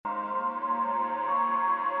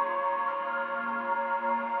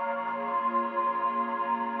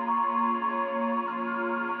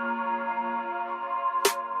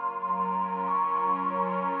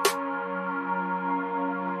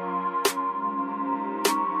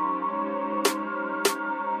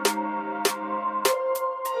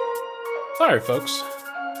All right, folks.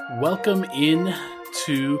 Welcome in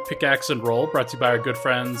to Pickaxe and Roll, brought to you by our good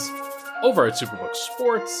friends over at Superbook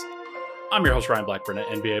Sports. I'm your host, Ryan Blackburn at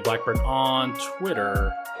NBA Blackburn on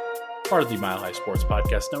Twitter, part of the Mile High Sports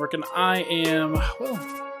Podcast Network, and I am,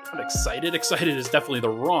 I'm excited. Excited is definitely the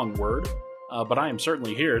wrong word, but I am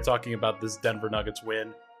certainly here talking about this Denver Nuggets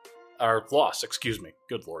win, or loss, excuse me,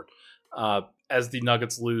 good lord, as the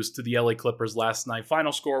Nuggets lose to the LA Clippers last night.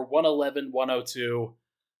 Final score, 111-102.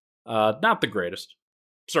 Not the greatest.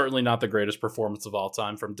 Certainly not the greatest performance of all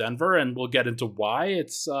time from Denver, and we'll get into why.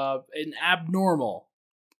 It's an abnormal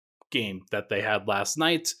game that they had last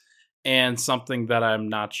night, and something that I'm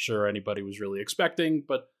not sure anybody was really expecting,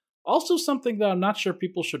 but also something that I'm not sure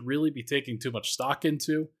people should really be taking too much stock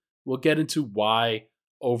into. We'll get into why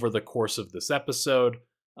over the course of this episode.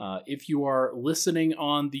 If you are listening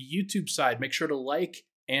on the YouTube side, make sure to like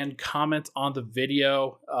and comment on the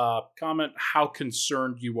video. Comment how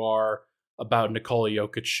concerned you are about Nikola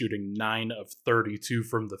Jokic shooting 9 of 32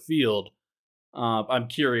 from the field. I'm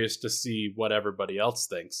curious to see what everybody else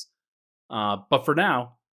thinks. But for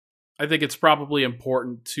now, I think it's probably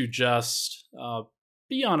important to just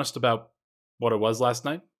be honest about what it was last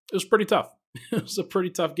night. It was pretty tough. It was a pretty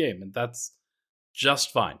tough game, and that's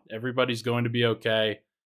just fine. Everybody's going to be okay.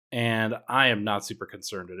 And I am not super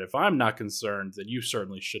concerned. And if I'm not concerned, then you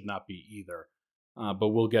certainly should not be either. But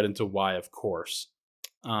we'll get into why, of course.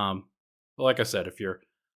 But like I said, if you're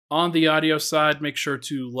on the audio side, make sure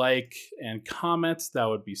to like and comment. That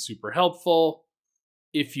would be super helpful.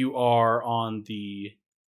 If you are on the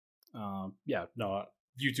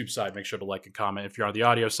YouTube side, make sure to like and comment. If you're on the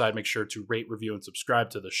audio side, make sure to rate, review, and subscribe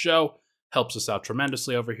to the show. Helps us out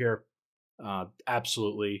tremendously over here.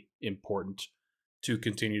 Absolutely important to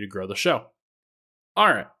continue to grow the show. All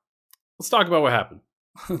right, let's talk about what happened.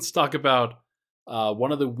 Let's talk about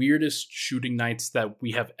one of the weirdest shooting nights that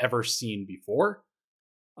we have ever seen before.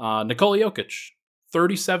 Nikola Jokic,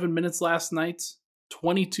 37 minutes last night,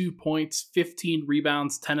 22 points, 15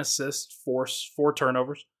 rebounds, 10 assists, 4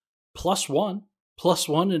 turnovers, plus one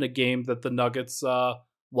in a game that the Nuggets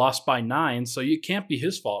lost by 9. So it can't be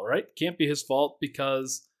his fault, right? Can't be his fault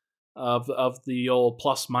because of the old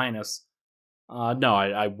plus minus. No,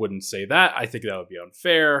 I wouldn't say that. I think that would be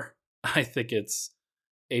unfair. I think it's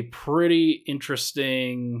a pretty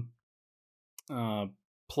interesting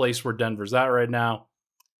place where Denver's at right now.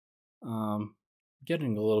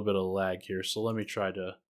 Getting a little bit of lag here, so let me try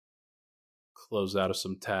to close out of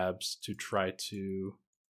some tabs to try to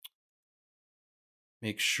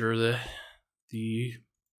make sure that the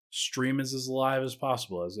stream is as live as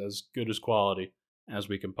possible, as good as quality as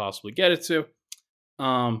we can possibly get it to.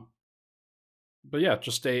 But yeah,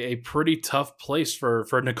 just a pretty tough place for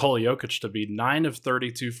Nikola Jokic to be. 9 of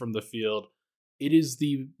 32 from the field. It is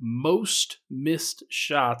the most missed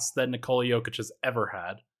shots that Nikola Jokic has ever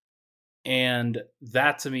had. And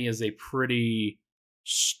that to me is a pretty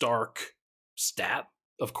stark stat,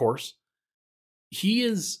 of course. He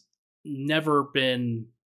has never been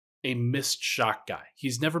a missed shot guy.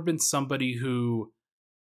 He's never been somebody who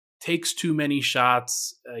takes too many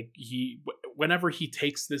shots. Whenever he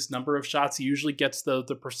takes this number of shots, he usually gets the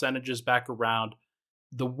percentages back around.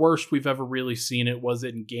 The worst we've ever really seen it was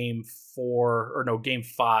in game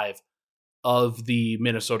 5 of the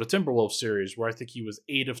Minnesota Timberwolves series, where I think he was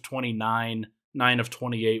 8 of 29, 9 of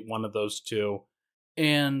 28, one of those two.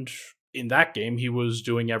 And in that game, he was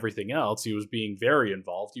doing everything else. He was being very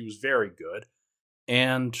involved. He was very good.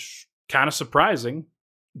 And kind of surprising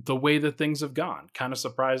the way that things have gone. Kind of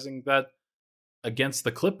surprising that against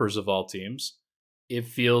the Clippers of all teams, it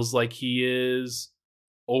feels like he is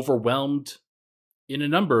overwhelmed in a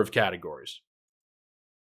number of categories.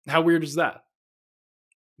 How weird is that?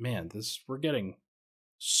 Man, we're getting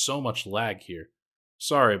so much lag here.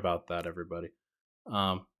 Sorry about that, everybody.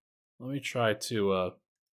 Let me try to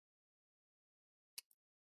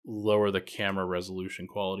lower the camera resolution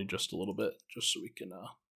quality just a little bit, just so we can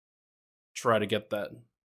try to get that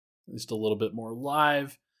at least a little bit more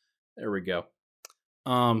live. There we go.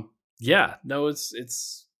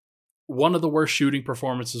 It's one of the worst shooting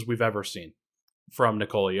performances we've ever seen from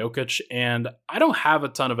Nikola Jokic, and I don't have a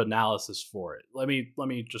ton of analysis for it. Let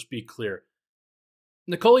me just be clear.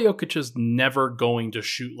 Nikola Jokic is never going to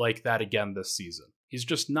shoot like that again this season. He's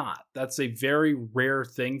just not. That's a very rare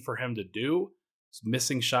thing for him to do. He's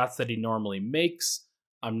missing shots that he normally makes.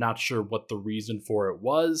 I'm not sure what the reason for it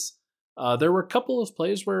was. There were a couple of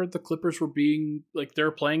plays where the Clippers were being they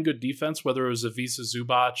were playing good defense, whether it was Ivica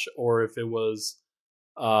Zubac or if it was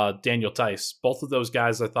Daniel Tice. Both of those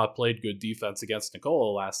guys I thought played good defense against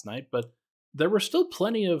Nikola last night, but there were still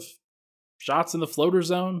plenty of shots in the floater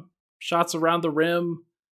zone, shots around the rim,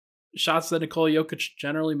 shots that Nikola Jokic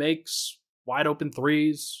generally makes, wide open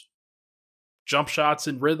threes, jump shots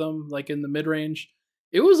in rhythm, like in the mid range.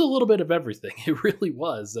 It was a little bit of everything. It really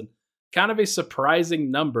was. And kind of a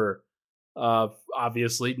surprising number.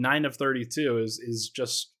 Obviously, 9 of 32 is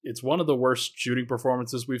just, it's one of the worst shooting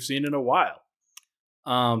performances we've seen in a while.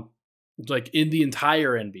 Like in the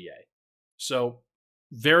entire NBA. So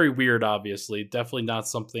very weird, obviously. Definitely not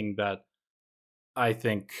something that I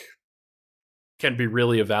think can be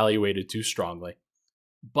really evaluated too strongly.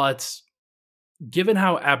 But given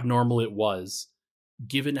how abnormal it was,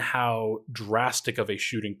 given how drastic of a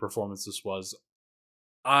shooting performance this was,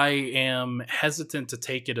 I am hesitant to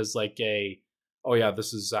take it as like oh yeah,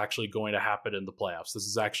 this is actually going to happen in the playoffs. This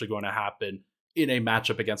is actually going to happen in a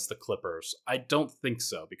matchup against the Clippers. I don't think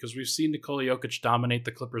so, because we've seen Nikola Jokic dominate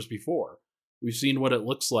the Clippers before. We've seen what it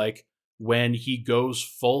looks like when he goes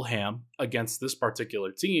full ham against this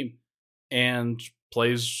particular team and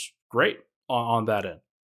plays great on that end.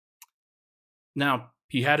 Now,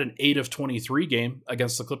 he had an 8 of 23 game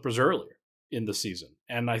against the Clippers earlier in the season.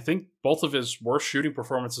 And I think both of his worst shooting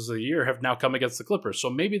performances of the year have now come against the Clippers. So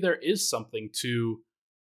maybe there is something to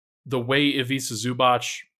the way Ivica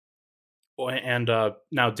Zubac and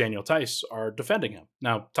now Daniel Theis are defending him.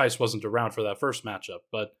 Now, Theis wasn't around for that first matchup,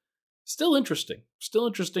 but still interesting. Still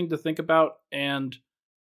interesting to think about. And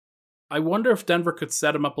I wonder if Denver could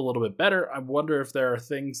set him up a little bit better. I wonder if there are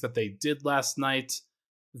things that they did last night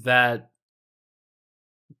that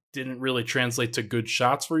didn't really translate to good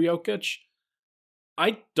shots for Jokic.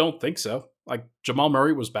 I don't think so. Like, Jamal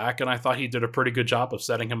Murray was back, and I thought he did a pretty good job of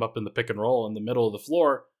setting him up in the pick and roll in the middle of the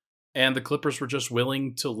floor. And the Clippers were just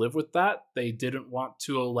willing to live with that. They didn't want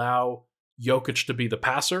to allow Jokic to be the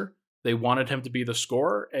passer. They wanted him to be the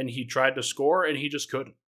scorer, and he tried to score, and he just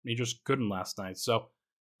couldn't. He just couldn't last night. So,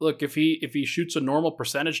 look, if he shoots a normal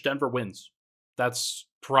percentage, Denver wins. That's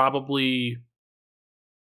probably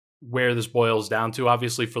where this boils down to,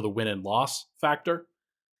 obviously, for the win and loss factor.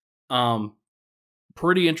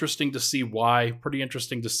 Pretty interesting to see why. Pretty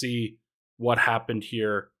interesting to see what happened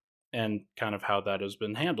here and kind of how that has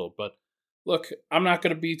been handled. But look, I'm not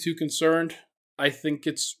going to be too concerned. I think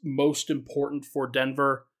it's most important for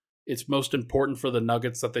Denver. It's most important for the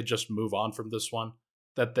Nuggets that they just move on from this one.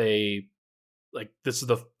 That they, like, this is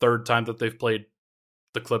the third time that they've played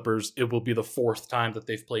the Clippers. It will be the fourth time that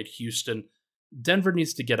they've played Houston. Denver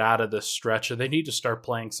needs to get out of this stretch, and they need to start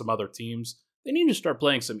playing some other teams. They need to start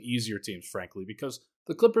playing some easier teams, frankly, because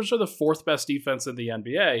the Clippers are the fourth best defense in the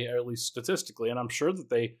NBA, or at least statistically, and I'm sure that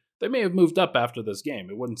they may have moved up after this game.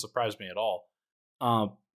 It wouldn't surprise me at all.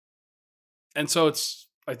 And so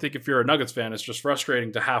I think if you're a Nuggets fan, it's just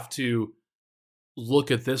frustrating to have to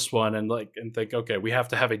look at this one and think, okay, we have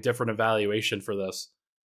to have a different evaluation for this.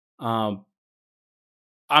 I'm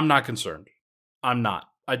not concerned. I'm not.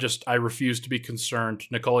 I refuse to be concerned.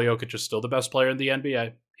 Nikola Jokic is still the best player in the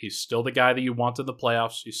NBA. He's still the guy that you want in the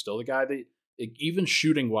playoffs. He's still the guy that, even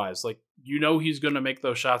shooting wise, he's going to make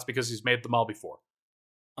those shots because he's made them all before.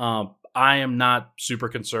 I am not super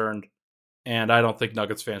concerned, and I don't think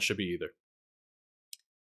Nuggets fans should be either.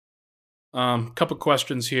 Couple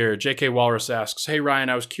questions here. JK Walrus asks, "Hey Ryan,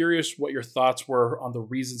 I was curious what your thoughts were on the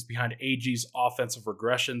reasons behind AG's offensive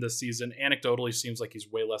regression this season. Anecdotally, seems like he's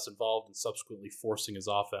way less involved and subsequently forcing his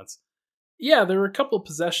offense." Yeah, there were a couple of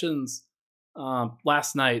possessions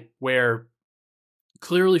last night where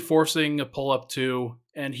clearly forcing a pull-up two,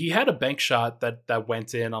 and he had a bank shot that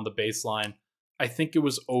went in on the baseline. I think it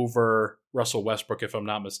was over Russell Westbrook, if I'm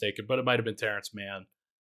not mistaken, but it might have been Terrence Mann.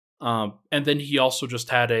 And then he also just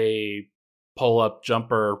had a pull-up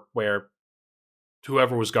jumper where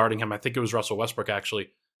whoever was guarding him, I think it was Russell Westbrook actually,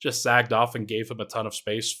 just sagged off and gave him a ton of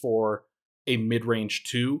space for a mid-range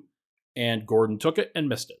two, and Gordon took it and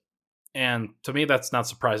missed it. And to me, that's not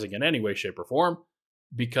surprising in any way, shape, or form,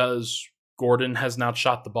 because Gordon has not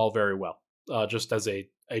shot the ball very well, just as a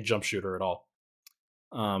jump shooter at all.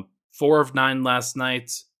 4 of 9 last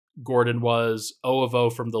night. Gordon was 0 of 0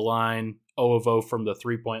 from the line, 0 of 0 from the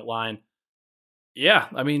three-point line. Yeah,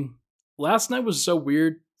 I mean, last night was so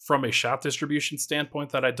weird from a shot distribution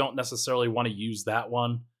standpoint that I don't necessarily want to use that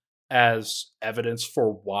one as evidence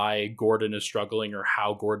for why Gordon is struggling or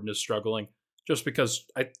how Gordon is struggling. Just because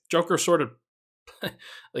Joker sort of,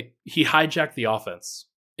 he hijacked the offense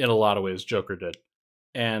in a lot of ways, Joker did,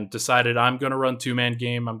 and decided, I'm going to run two-man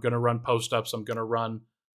game, I'm going to run post-ups, I'm going to run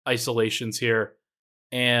isolations here.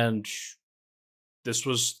 And this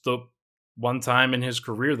was the one time in his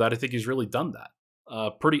career that I think he's really done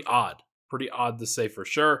that. Pretty odd to say for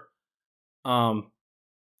sure. But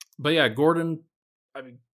yeah, Gordon, I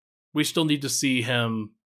mean, we still need to see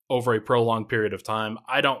him over a prolonged period of time.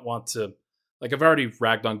 I don't want to Like, I've already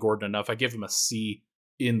ragged on Gordon enough. I gave him a C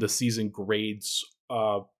in the season grades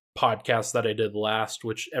podcast that I did last,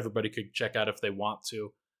 which everybody could check out if they want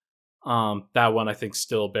to. That one I think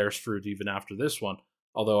still bears fruit even after this one.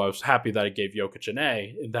 Although I was happy that I gave Jokic an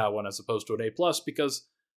A in that one as opposed to an A+, because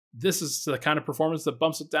this is the kind of performance that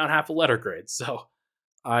bumps it down half a letter grade. So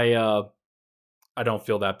I don't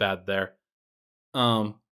feel that bad there.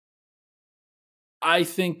 I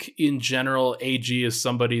think in general, AG is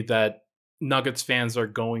somebody that Nuggets fans are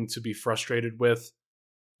going to be frustrated with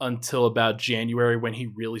until about January, when he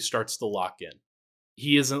really starts to lock in.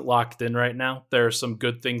 He isn't locked in right now. There are some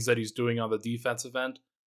good things that he's doing on the defensive end,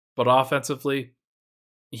 but offensively,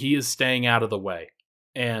 he is staying out of the way.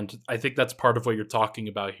 And I think that's part of what you're talking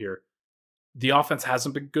about here. The offense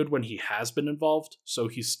hasn't been good when he has been involved, so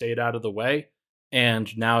he's stayed out of the way.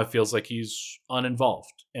 And now it feels like he's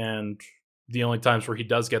uninvolved. And the only times where he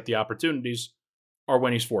does get the opportunities are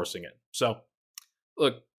when he's forcing it. So,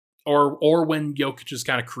 look, or when Jokic is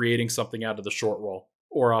kind of creating something out of the short roll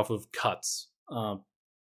or off of cuts. I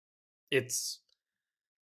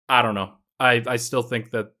don't know. I still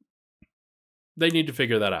think that they need to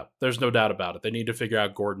figure that out. There's no doubt about it. They need to figure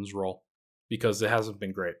out Gordon's role because it hasn't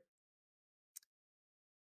been great.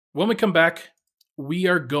 When we come back, we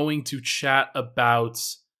are going to chat about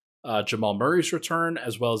Jamal Murray's return,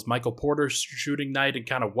 as well as Michael Porter's shooting night and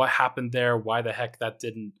kind of what happened there, why the heck that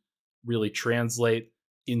didn't really translate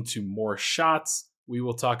into more shots. We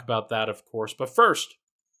will talk about that, of course. But first,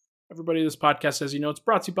 everybody, this podcast, as you know, it's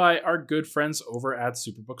brought to you by our good friends over at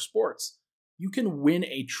Superbook Sports. You can win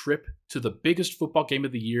a trip to the biggest football game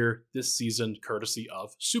of the year this season, courtesy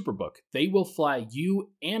of Superbook. They will fly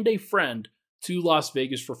you and a friend to Las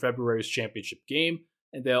Vegas for February's championship game,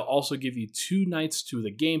 and they'll also give you 2 nights to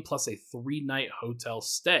the game plus a 3-night hotel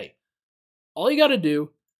stay. All you got to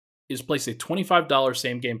do is place a $25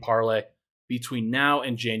 same-game parlay between now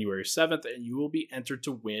and January 7th, and you will be entered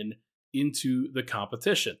to win into the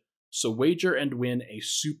competition. So wager and win a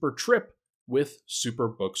super trip with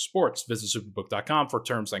Superbook Sports. Visit superbook.com for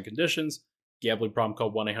terms and conditions. Gambling problem,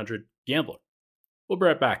 call 1-800-GAMBLER. We'll be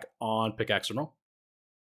right back on Pickaxe and Roll.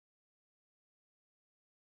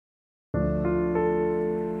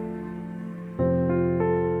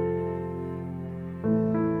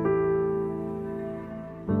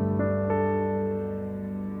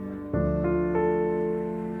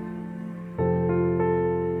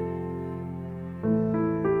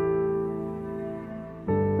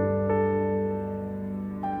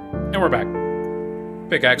 And we're back.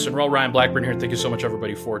 Pickaxe and Roll. Ryan Blackburn here. Thank you so much,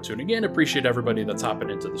 everybody, for tuning in. Appreciate everybody that's hopping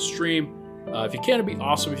into the stream. If you can, it'd be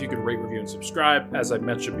awesome if you could rate, review, and subscribe. As I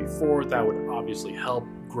mentioned before, that would obviously help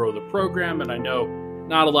grow the program. And I know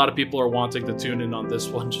not a lot of people are wanting to tune in on this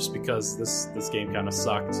one just because this game kind of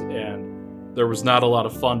sucked and there was not a lot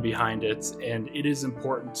of fun behind it. And it is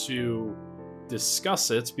important to discuss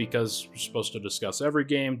it because we're supposed to discuss every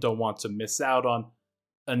game. Don't want to miss out on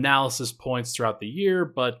analysis points throughout the year,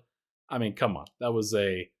 but I mean, come on. That was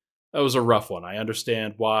a rough one. I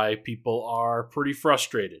understand why people are pretty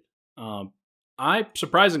frustrated. I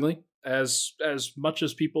surprisingly, as much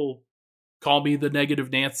as people call me the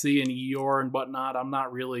negative Nancy and Eeyore and whatnot, I'm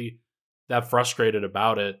not really that frustrated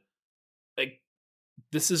about it. Like,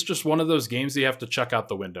 this is just one of those games that you have to chuck out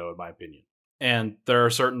the window, in my opinion. And there are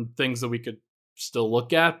certain things that we could still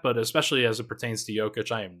look at, but especially as it pertains to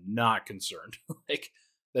Jokic, I am not concerned. Like,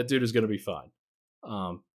 that dude is going to be fine.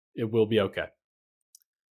 It will be okay.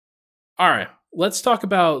 All right, let's talk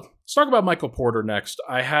about Michael Porter next.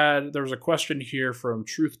 There was a question here from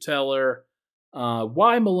Truth Teller.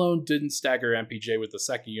 Why Malone didn't stagger MPJ with the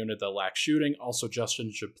second unit that lacked shooting. Also,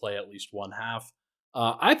 Justin should play at least one half.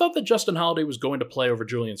 I thought that Justin Holiday was going to play over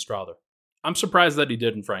Julian Strawther. I'm surprised that he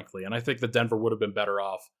didn't, frankly, and I think that Denver would have been better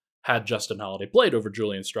off had Justin Holiday played over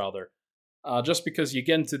Julian Strawther. Just because you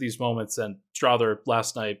get into these moments, and Strawther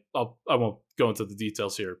last night, I won't go into the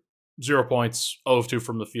details here. 0 points, 0 of 2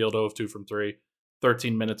 from the field, 0 of 2 from 3,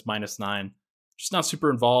 13 minutes, -9. Just not super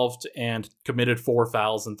involved and committed 4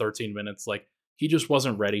 fouls in 13 minutes. Like, he just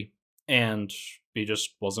wasn't ready and he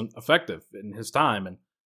just wasn't effective in his time. And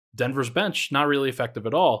Denver's bench, not really effective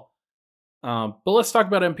at all. But let's talk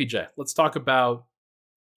about MPJ. Let's talk about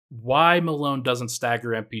why Malone doesn't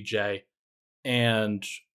stagger MPJ and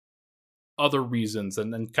other reasons,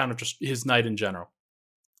 and then kind of just his night in general.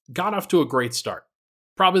 Got off to a great start.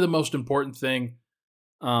 Probably the most important thing.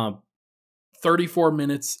 34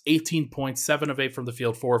 minutes, 18 points, 7 of 8 from the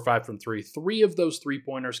field, 4 or 5 from 3. 3 of those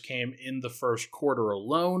 3-pointers came in the first quarter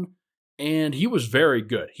alone, and he was very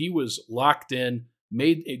good. He was locked in,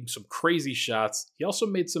 made some crazy shots. He also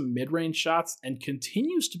made some mid-range shots and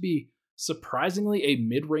continues to be surprisingly a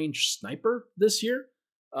mid-range sniper this year.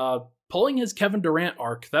 Pulling his Kevin Durant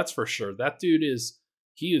arc, that's for sure. That dude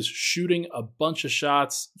he is shooting a bunch of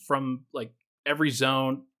shots from like every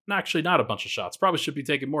zone. Actually, not a bunch of shots. Probably should be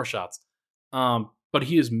taking more shots. But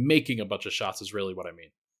he is making a bunch of shots is really what I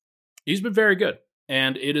mean. He's been very good,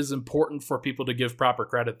 and it is important for people to give proper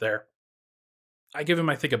credit there. I give him,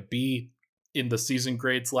 I think, a B in the season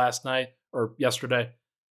grades last night or yesterday.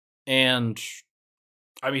 And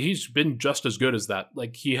I mean, he's been just as good as that.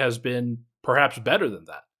 Like, he has been perhaps better than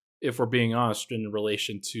that, if we're being honest, in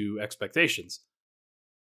relation to expectations.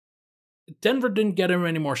 Denver didn't get him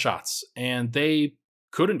any more shots, and they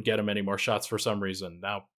couldn't get him any more shots for some reason.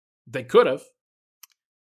 Now, they could have.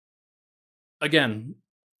 Again,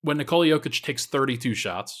 when Nikola Jokic takes 32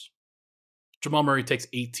 shots, Jamal Murray takes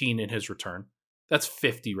 18 in his return. That's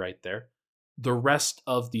 50 right there. The rest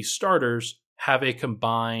of the starters have a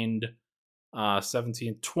combined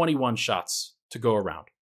 21 shots to go around.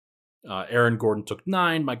 Aaron Gordon took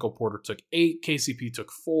 9, Michael Porter took 8, KCP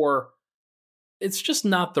took 4. It's just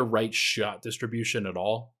not the right shot distribution at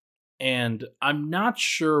all. And I'm not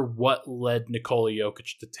sure what led Nikola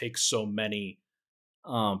Jokic to take so many.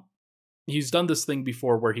 He's done this thing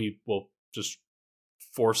before where he will just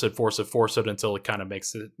force it until it kind of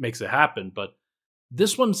makes it happen. But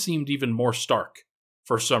this one seemed even more stark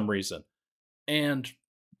for some reason. And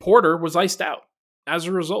Porter was iced out as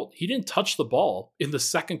a result. He didn't touch the ball in the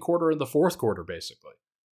second quarter and the fourth quarter, basically.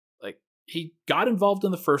 Like, he got involved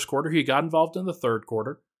in the first quarter. He got involved in the third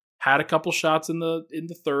quarter, had a couple shots in the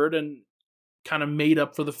third, and kind of made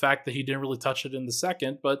up for the fact that he didn't really touch it in the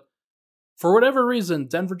second. But for whatever reason,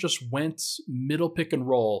 Denver just went middle pick and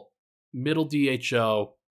roll, middle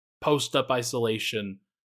DHO, post-up isolation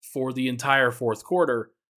for the entire fourth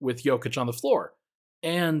quarter with Jokic on the floor.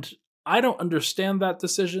 And I don't understand that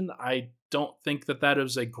decision. I don't think that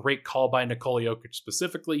is a great call by Nikola Jokic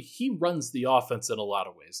specifically. He runs the offense in a lot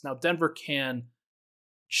of ways. Now, Denver can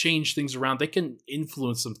change things around. They can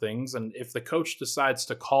influence some things. And if the coach decides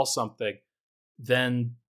to call something,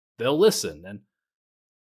 then they'll listen. And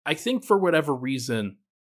I think for whatever reason,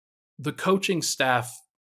 the coaching staff,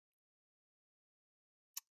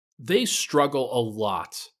 they struggle a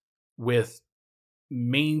lot with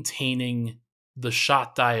maintaining the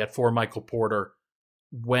shot diet for Michael Porter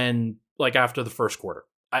when, like, after the first quarter.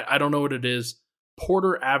 I don't know what it is.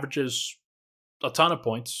 Porter averages a ton of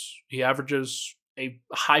points. He averages a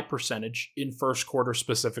high percentage in first quarter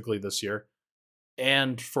specifically this year.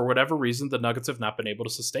 And for whatever reason, the Nuggets have not been able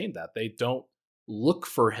to sustain that. They don't look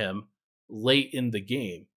for him late in the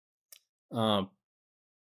game.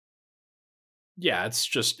 Yeah,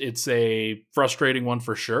 it's a frustrating one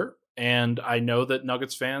for sure. And I know that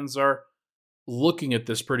Nuggets fans are looking at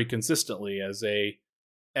this pretty consistently as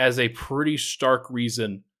a pretty stark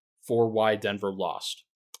reason for why Denver lost.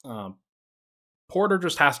 Porter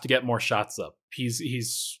just has to get more shots up.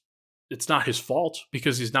 It's not his fault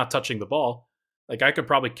because he's not touching the ball. Like, I could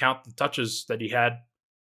probably count the touches that he had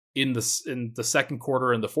in the second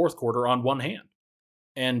quarter and the fourth quarter on one hand.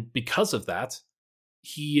 And because of that,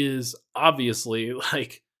 he is obviously,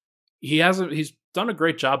 like, he's done a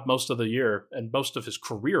great job most of the year and most of his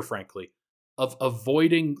career, frankly, of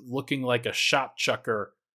avoiding looking like a shot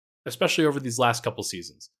chucker, especially over these last couple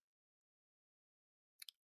seasons.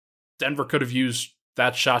 Denver could have used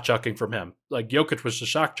that shot chucking from him. Like, Jokic was a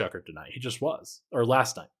shot chucker tonight. He just was, or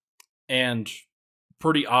last night. And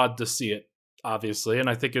pretty odd to see it, obviously. And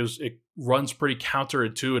I think it runs pretty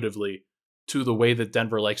counterintuitively to the way that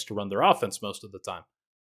Denver likes to run their offense most of the time.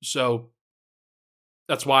 So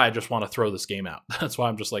that's why I just want to throw this game out. That's why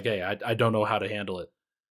I'm just like, hey, I don't know how to handle it.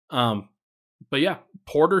 But yeah,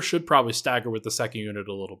 Porter should probably stagger with the second unit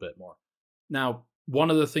a little bit more. Now, one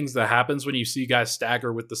of the things that happens when you see guys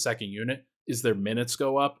stagger with the second unit is their minutes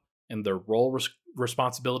go up and their role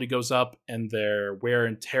responsibility goes up and their wear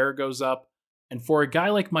and tear goes up. And for a guy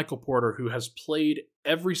like Michael Porter, who has played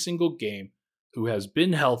every single game, who has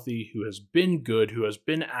been healthy, who has been good, who has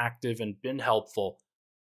been active and been helpful,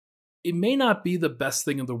 it may not be the best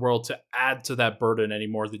thing in the world to add to that burden any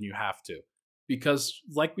more than you have to. Because,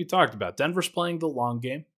 like we talked about, Denver's playing the long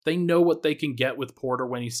game. They know what they can get with Porter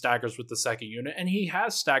when he staggers with the second unit, and he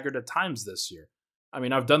has staggered at times this year. I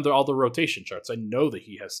mean, I've done all the rotation charts. I know that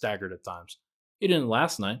he has staggered at times. He didn't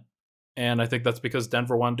last night, and I think that's because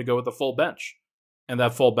Denver wanted to go with a full bench. And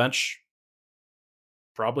that full bench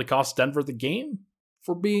probably cost Denver the game,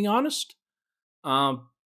 for being honest. But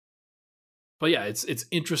yeah, it's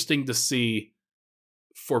interesting to see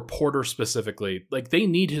for Porter specifically. Like, they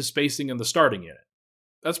need his spacing in the starting unit.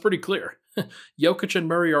 That's pretty clear. Jokic and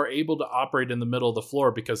Murray are able to operate in the middle of the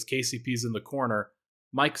floor because KCP's in the corner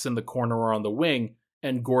Mike's in the corner or on the wing,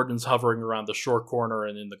 and Gordon's hovering around the short corner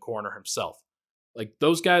and in the corner himself. Like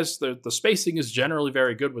those guys, the spacing is generally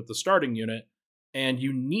very good with the starting unit, and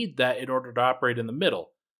you need that in order to operate in the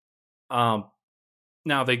middle.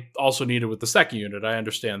 Now they also need it with the second unit. I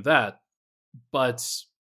understand that, but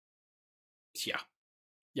yeah.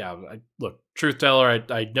 Look, truth teller,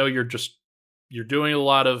 I know you're doing a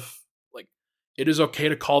lot of like. It is okay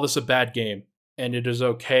to call this a bad game, and it is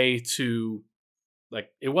okay to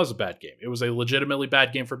it was a bad game. It was a legitimately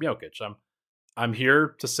bad game from Jokic. I'm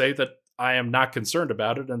here to say that I am not concerned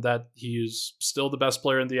about it, and that he is still the best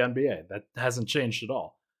player in the NBA. That hasn't changed at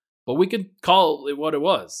all. But we can call it what it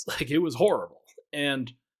was. It was horrible, and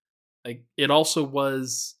it also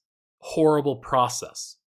was horrible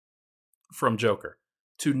process from Joker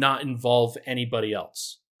to not involve anybody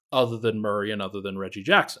else other than Murray and other than Reggie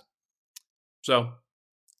Jackson. So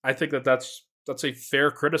I think that's a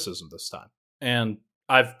fair criticism this time. And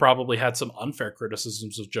I've probably had some unfair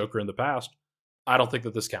criticisms of Joker in the past. I don't think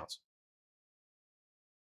that this counts.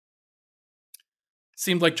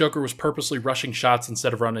 Seemed like Joker was purposely rushing shots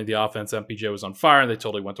instead of running the offense. MPJ was on fire and they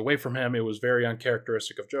totally went away from him. It was very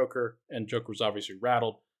uncharacteristic of Joker, and Joker was obviously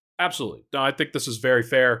rattled. Absolutely. No, I think this is very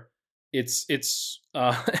fair. Actually,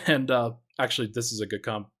 this is a good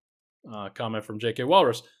comment from J.K.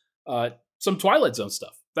 Walrus. Some Twilight Zone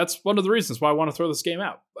stuff. That's one of the reasons why I want to throw this game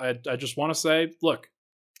out. I just want to say, look,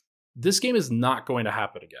 this game is not going to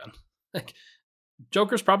happen again.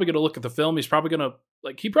 Joker's probably going to look at the film. He's probably going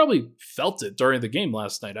to, he probably felt it during the game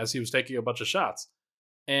last night as he was taking a bunch of shots.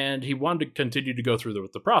 And he wanted to continue to go through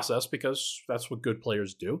with the process because that's what good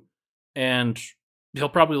players do. And he'll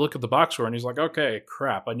probably look at the box score and he's like, okay,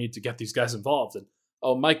 crap, I need to get these guys involved. And,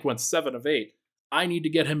 oh, Mike went 7 of 8. I need to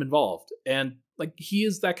get him involved. And, he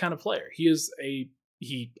is that kind of player.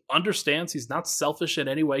 He understands. He's not selfish in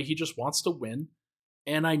any way. He just wants to win.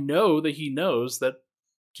 And I know that he knows that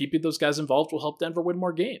keeping those guys involved will help Denver win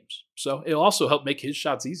more games. So it'll also help make his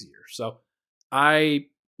shots easier. So I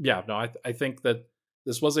think that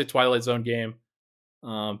this was a Twilight Zone game.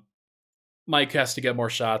 Mike has to get more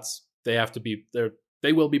shots. They have to be there.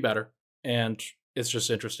 They will be better. And it's just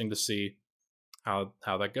interesting to see how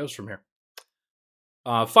that goes from here.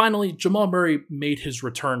 Finally, Jamal Murray made his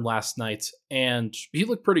return last night, and he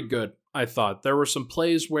looked pretty good, I thought. There were some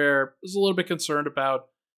plays where I was a little bit concerned about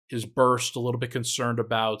his burst, a little bit concerned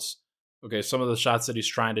about, some of the shots that he's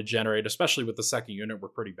trying to generate, especially with the second unit, were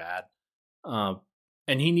pretty bad.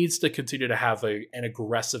 And he needs to continue to have an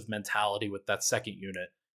aggressive mentality with that second unit.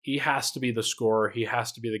 He has to be the scorer. He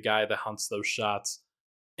has to be the guy that hunts those shots.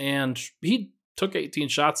 And he took 18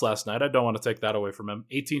 shots last night. I don't want to take that away from him.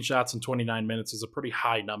 18 shots in 29 minutes is a pretty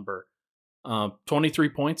high number. 23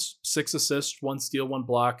 points, 6 assists, 1 steal, 1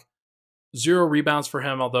 block, 0 rebounds for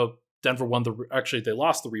him, although Denver they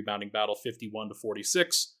lost the rebounding battle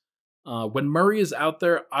 51-46. When Murray is out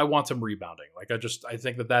there, I want him rebounding. I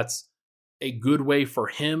think that that's a good way for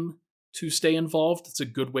him to stay involved. It's a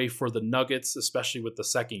good way for the Nuggets, especially with the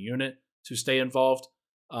second unit, to stay involved.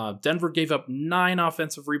 Denver gave up 9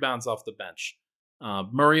 offensive rebounds off the bench.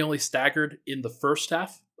 Murray only staggered in the first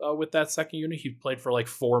half with that second unit. He played for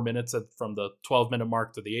 4 minutes from the 12-minute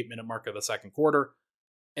mark to the 8-minute mark of the second quarter,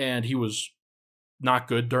 and he was not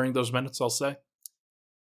good during those minutes, I'll say.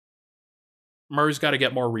 Murray's got to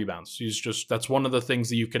get more rebounds. That's one of the things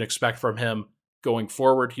that you can expect from him going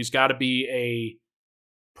forward. He's got to be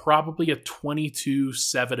probably a 22,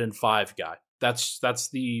 7, and 5 guy. That's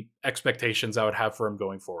the expectations I would have for him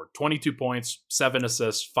going forward. 22 points, 7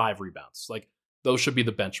 assists, 5 rebounds. Those should be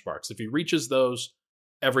the benchmarks. If he reaches those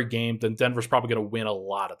every game, then Denver's probably going to win a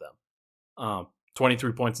lot of them.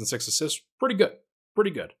 23 points and 6 assists, pretty good. Pretty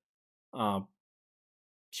good.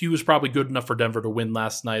 He was probably good enough for Denver to win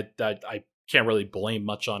last night. I can't really blame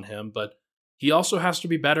much on him, but he also has to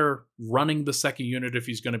be better running the second unit if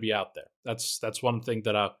he's going to be out there. That's one thing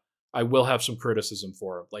that I will have some criticism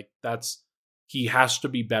for him. He has to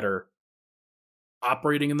be better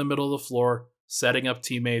operating in the middle of the floor, setting up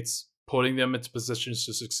teammates, putting them into positions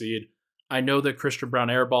to succeed. I know that Christian Brown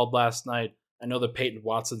airballed last night. I know that Peyton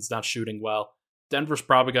Watson's not shooting well. Denver's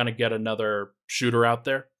probably going to get another shooter out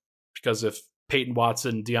there because if Peyton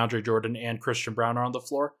Watson, DeAndre Jordan, and Christian Brown are on the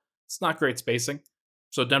floor, it's not great spacing.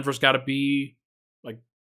 So Denver's got to be,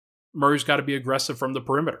 Murray's got to be aggressive from the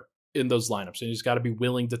perimeter in those lineups, and he's got to be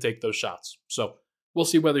willing to take those shots. So we'll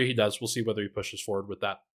see whether he does. We'll see whether he pushes forward with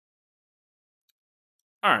that.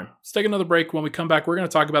 All right, let's take another break. When we come back, we're going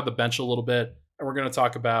to talk about the bench a little bit, and we're going to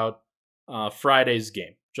talk about Friday's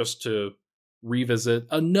game, just to revisit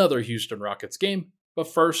another Houston Rockets game. But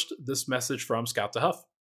first, this message from Scout to Huff.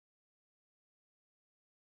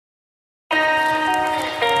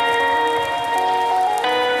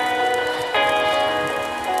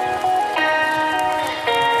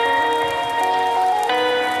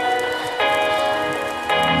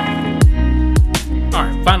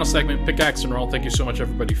 segment, Pickaxe and Roll. Thank you so much,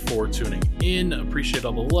 everybody, for tuning in. Appreciate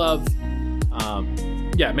all the love.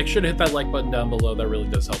 Yeah, make sure to hit that like button down below. That really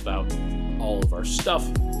does help out all of our stuff.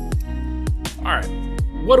 All right,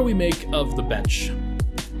 what do we make of the bench?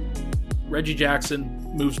 Reggie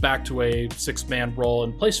Jackson moves back to a 6-man role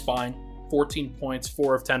and plays fine. 14 points,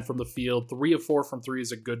 4 of 10 from the field, 3 of 4 from 3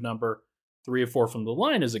 is a good number. 3 of 4 from the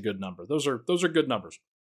line is a good number. Those are good numbers.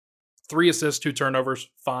 3 assists, 2 turnovers,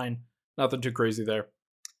 fine. Nothing too crazy there.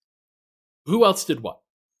 Who else did what?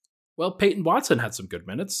 Well, Peyton Watson had some good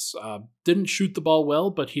minutes. Didn't shoot the ball well,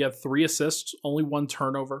 but he had 3 assists, only 1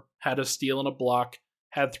 turnover, had a steal and a block,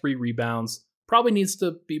 had 3 rebounds. Probably needs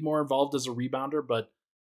to be more involved as a rebounder, but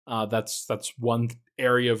that's one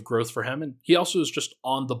area of growth for him. And he also is just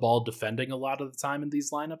on the ball defending a lot of the time in these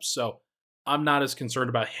lineups, so I'm not as concerned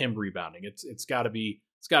about him rebounding. It's got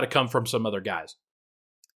to come from some other guys.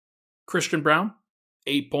 Christian Braun,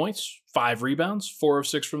 8 points, 5 rebounds, 4 of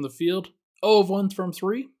 6 from the field, 0 of 1 from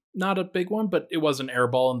 3. Not a big one, but it was an air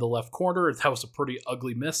ball in the left corner. That was a pretty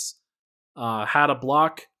ugly miss. Had a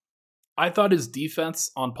block. I thought his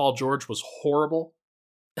defense on Paul George was horrible.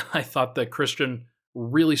 I thought that Christian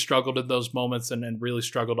really struggled in those moments and really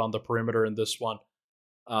struggled on the perimeter in this one.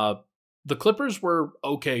 The Clippers were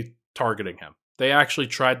okay targeting him. They actually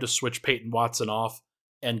tried to switch Peyton Watson off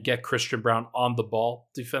and get Christian Braun on the ball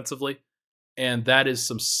defensively. And that is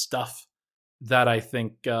some stuff that I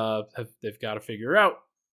think they've got to figure out.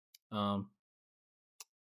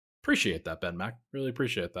 Appreciate that, Ben Mac. Really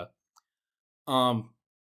appreciate that.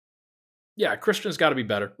 Yeah, Christian's got to be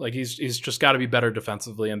better. Like he's just got to be better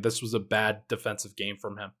defensively, and this was a bad defensive game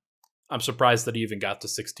from him. I'm surprised that he even got to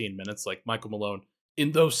 16 minutes. Like Michael Malone,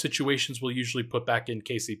 in those situations, will usually put back in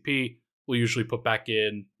KCP. Will usually put back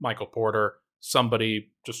in Michael Porter,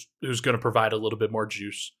 somebody just who's going to provide a little bit more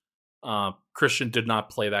juice. Christian did not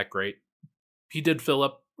play that great. He did fill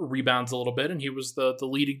up rebounds a little bit, and he was the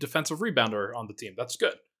leading defensive rebounder on the team. That's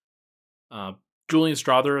good. Julian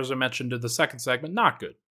Strawther, as I mentioned in the second segment, not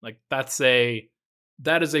good. Like that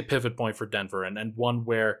is a pivot point for Denver, and one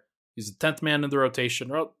where he's the 10th man in the rotation,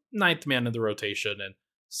 or 9th man in the rotation, and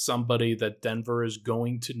somebody that Denver is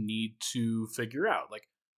going to need to figure out. Like,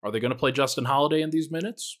 are they going to play Justin Holiday in these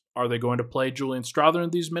minutes? Are they going to play Julian Strawther in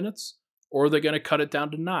these minutes? Or are they going to cut it down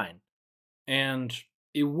to 9? And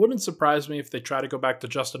it wouldn't surprise me if they try to go back to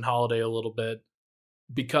Justin Holiday a little bit,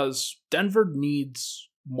 because Denver needs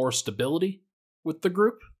more stability with the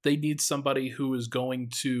group. They need somebody who is going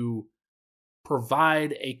to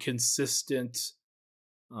provide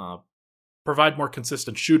provide more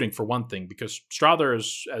consistent shooting for one thing, because Strawther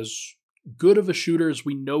is as good of a shooter as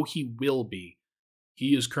we know he will be.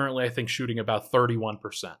 He is currently, I think, shooting about 31%.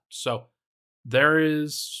 So there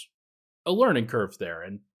is a learning curve there,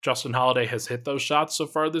 and Justin Holiday has hit those shots so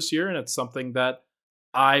far this year, and it's something that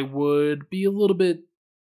I would be a little bit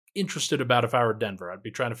interested about if I were Denver. I'd be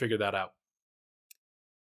trying to figure that out.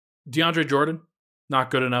 DeAndre Jordan,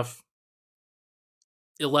 not good enough.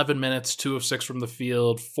 11 minutes, 2 of 6 from the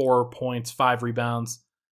field, 4 points, 5 rebounds.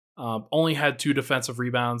 Only had 2 defensive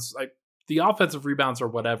rebounds. The offensive rebounds are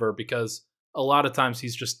whatever, because a lot of times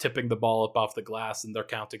he's just tipping the ball up off the glass and they're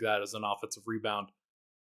counting that as an offensive rebound.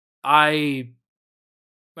 2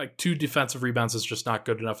 defensive rebounds is just not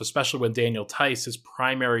good enough, especially when Daniel Tice, his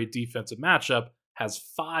primary defensive matchup, has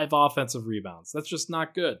 5 offensive rebounds. That's just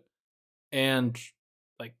not good. And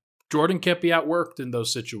Jordan can't be outworked in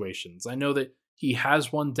those situations. I know that he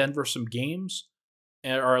has won Denver some games,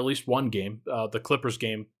 or at least one game, the Clippers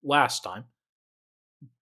game last time.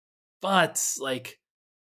 But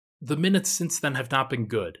the minutes since then have not been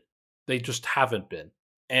good. They just haven't been.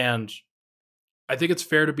 And I think it's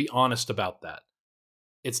fair to be honest about that.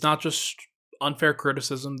 It's not just unfair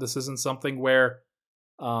criticism. This isn't something where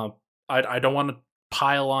I don't want to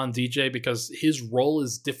pile on DJ, because his role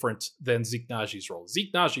is different than Zeke Naji's role.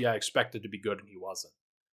 Zeke Naji I expected to be good, and he wasn't.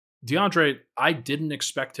 DeAndre, I didn't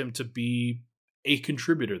expect him to be a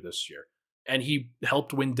contributor this year, and he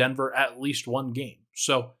helped win Denver at least one game.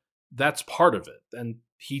 So that's part of it, and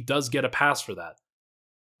he does get a pass for that.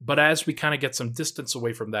 But as we kind of get some distance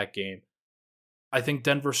away from that game, I think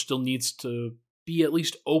Denver still needs to be at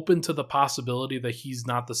least open to the possibility that he's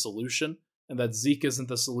not the solution, and that Zeke isn't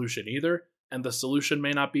the solution either, and the solution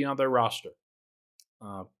may not be on their roster.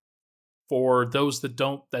 For those that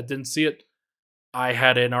didn't see it, I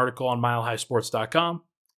had an article on milehighsports.com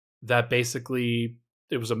that basically,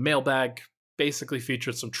 it was a mailbag, basically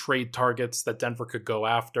featured some trade targets that Denver could go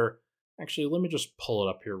after. Actually, let me just pull it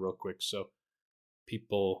up here real quick so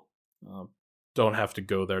people don't have to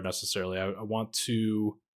go there necessarily. I want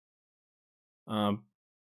to... I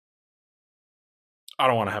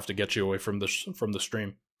don't want to have to get you away from the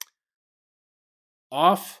stream.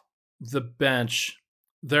 Off the bench,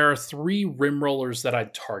 there are 3 rim rollers that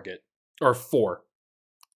I'd target, or 4.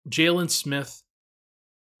 Jalen Smith,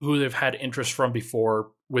 who they've had interest from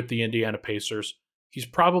before with the Indiana Pacers. He's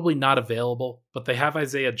probably not available, but they have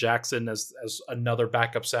Isaiah Jackson as another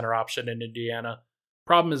backup center option in Indiana.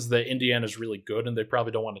 Problem is that Indiana's really good, and they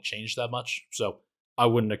probably don't want to change that much, so I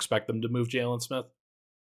wouldn't expect them to move Jalen Smith.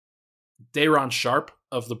 Day'Ron Sharpe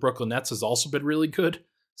of the Brooklyn Nets has also been really good.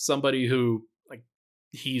 Somebody who, like,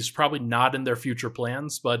 he's probably not in their future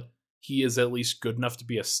plans, but he is at least good enough to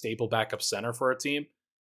be a stable backup center for a team,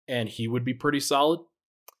 and he would be pretty solid.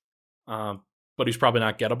 But he's probably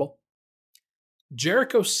not gettable.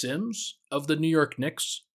 Jericho Sims of the New York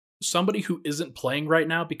Knicks, somebody who isn't playing right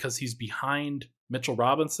now because he's behind Mitchell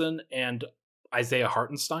Robinson and Isaiah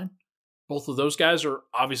Hartenstein. Both of those guys are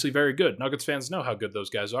obviously very good. Nuggets fans know how good those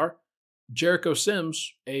guys are. Jericho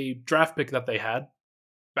Sims, a draft pick that they had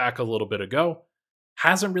back a little bit ago,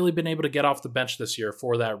 hasn't really been able to get off the bench this year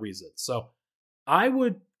for that reason. So I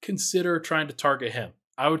would consider trying to target him.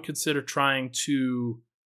 I would consider trying to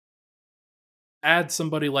add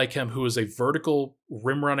somebody like him who is a vertical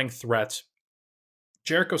rim running threat.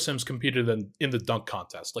 Jericho Sims competed in the dunk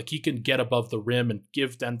contest. Like, he can get above the rim and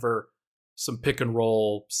give Denver some pick and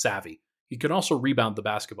roll savvy. He can also rebound the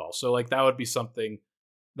basketball. So, like, that would be something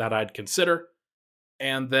that I'd consider.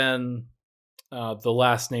 And then the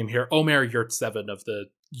last name here, Omer Yurtseven of the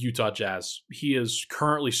Utah Jazz. He is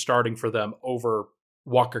currently starting for them over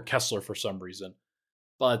Walker Kessler for some reason.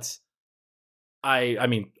 But I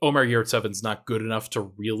mean, Omer Yurtseven's not good enough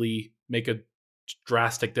to really make a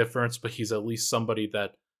drastic difference, but he's at least somebody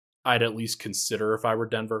that I'd at least consider if I were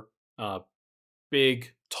Denver.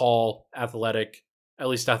 Big, tall, athletic, at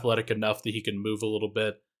least athletic enough that he can move a little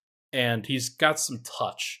bit. And he's got some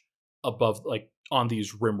touch above, like, on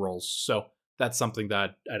these rim rolls. So that's something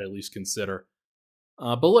that I'd at least consider.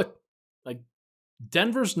 But look, like,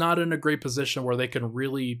 Denver's not in a great position where they can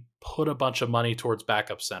really put a bunch of money towards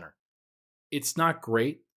backup center. It's not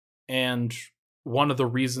great. And one of the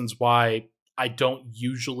reasons why I don't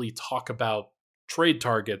usually talk about trade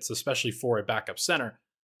targets, especially for a backup center,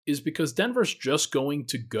 is because Denver's just going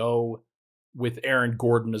to go with Aaron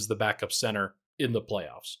Gordon as the backup center in the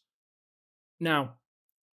playoffs. Now,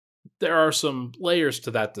 there are some layers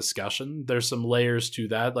to that discussion. There's some layers to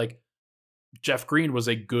that. Like, Jeff Green was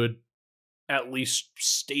a good, at least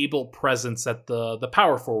stable presence at the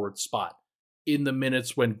power forward spot in the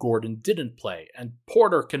minutes when Gordon didn't play. And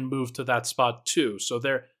Porter can move to that spot too. So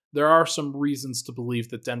there are some reasons to believe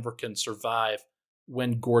that Denver can survive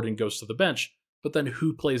when Gordon goes to the bench. But then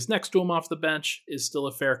who plays next to him off the bench is still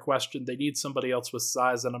a fair question. They need somebody else with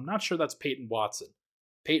size, and I'm not sure that's Peyton Watson.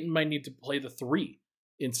 Peyton might need to play the 3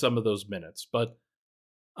 in some of those minutes, but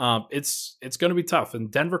it's going to be tough,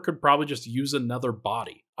 and Denver could probably just use another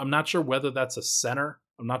body. I'm not sure whether that's a center.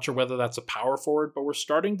 I'm not sure whether that's a power forward, but we're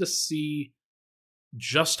starting to see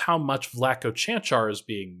just how much Vlatko Cancar is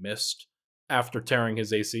being missed after tearing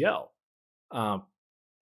his ACL.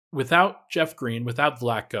 Without Jeff Green, without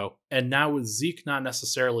Vlatko, and now with Zeke not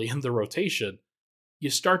necessarily in the rotation, you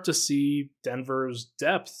start to see Denver's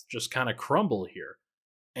depth just kind of crumble here.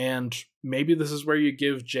 And maybe this is where you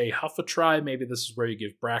give Jay Huff a try. Maybe this is where you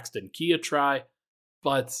give Braxton Key a try.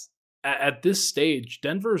 But at this stage,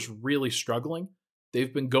 Denver's really struggling.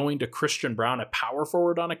 They've been going to Christian Brown at power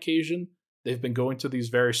forward on occasion. They've been going to these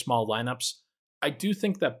very small lineups. I do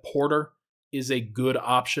think that Porter is a good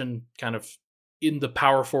option kind of in the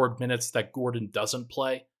power forward minutes that Gordon doesn't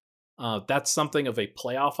play. That's something of a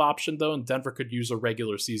playoff option, though, and Denver could use a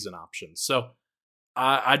regular season option. So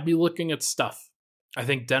I'd be looking at stuff. I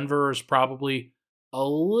think Denver is probably a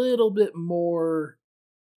little bit more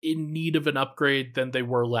in need of an upgrade than they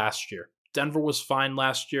were last year. Denver was fine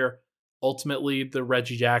last year. Ultimately, the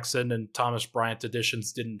Reggie Jackson and Thomas Bryant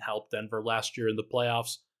additions didn't help Denver last year in the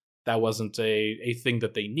playoffs. That wasn't a thing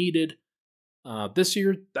that they needed. This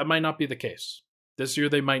year, that might not be the case. This year,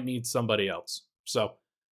 they might need somebody else. So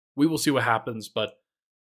we will see what happens, but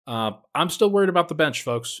I'm still worried about the bench,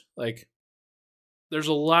 folks. Like, there's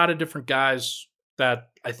a lot of different guys that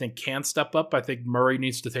I think can step up. I think Murray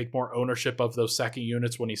needs to take more ownership of those second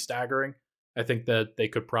units when he's staggering. I think that they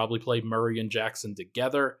could probably play Murray and Jackson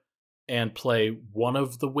together and play one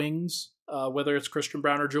of the wings, whether it's Christian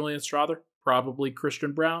Brown or Julian Strawther, probably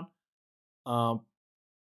Christian Brown.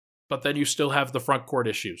 But then you still have the front court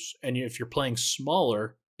issues. And if you're playing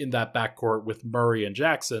smaller in that backcourt with Murray and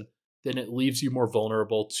Jackson, then it leaves you more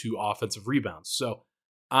vulnerable to offensive rebounds. So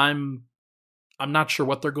I'm not sure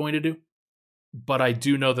what they're going to do, but I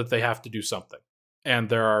do know that they have to do something. And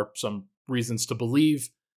there are some reasons to believe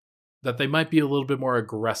that they might be a little bit more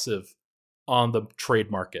aggressive on the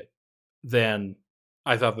trade market than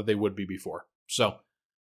I thought that they would be before. So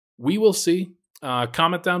we will see.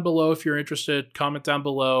 Comment down below if you're interested. Comment down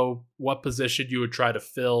below what position you would try to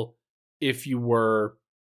fill if you were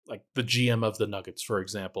like the GM of the Nuggets, for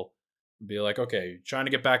example. Be like, okay, you're trying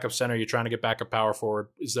to get backup center, you're trying to get backup power forward.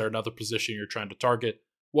 Is there another position you're trying to target?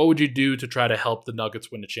 What would you do to try to help the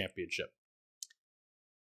Nuggets win the championship?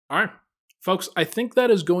 All right, folks, I think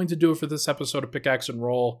that is going to do it for this episode of Pickaxe and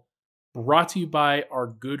Roll, brought to you by our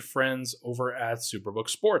good friends over at Superbook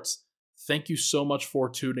Sports. Thank you so much for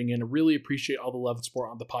tuning in. I really appreciate all the love and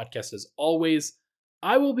support on the podcast as always.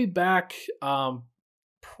 I will be back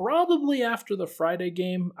probably after the Friday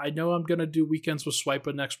game. I know I'm going to do weekends with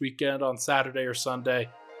Swipa next weekend on Saturday or Sunday,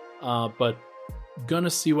 but going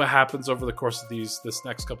to see what happens over the course of this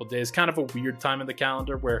next couple of days. Kind of a weird time in the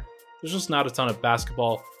calendar where there's just not a ton of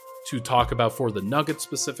basketball to talk about for the Nuggets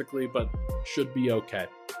specifically, but should be okay.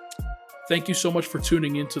 Thank you so much for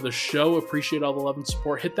tuning into the show. Appreciate all the love and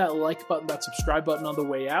support. Hit that like button, that subscribe button on the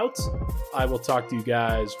way out. I will talk to you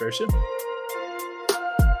guys very soon.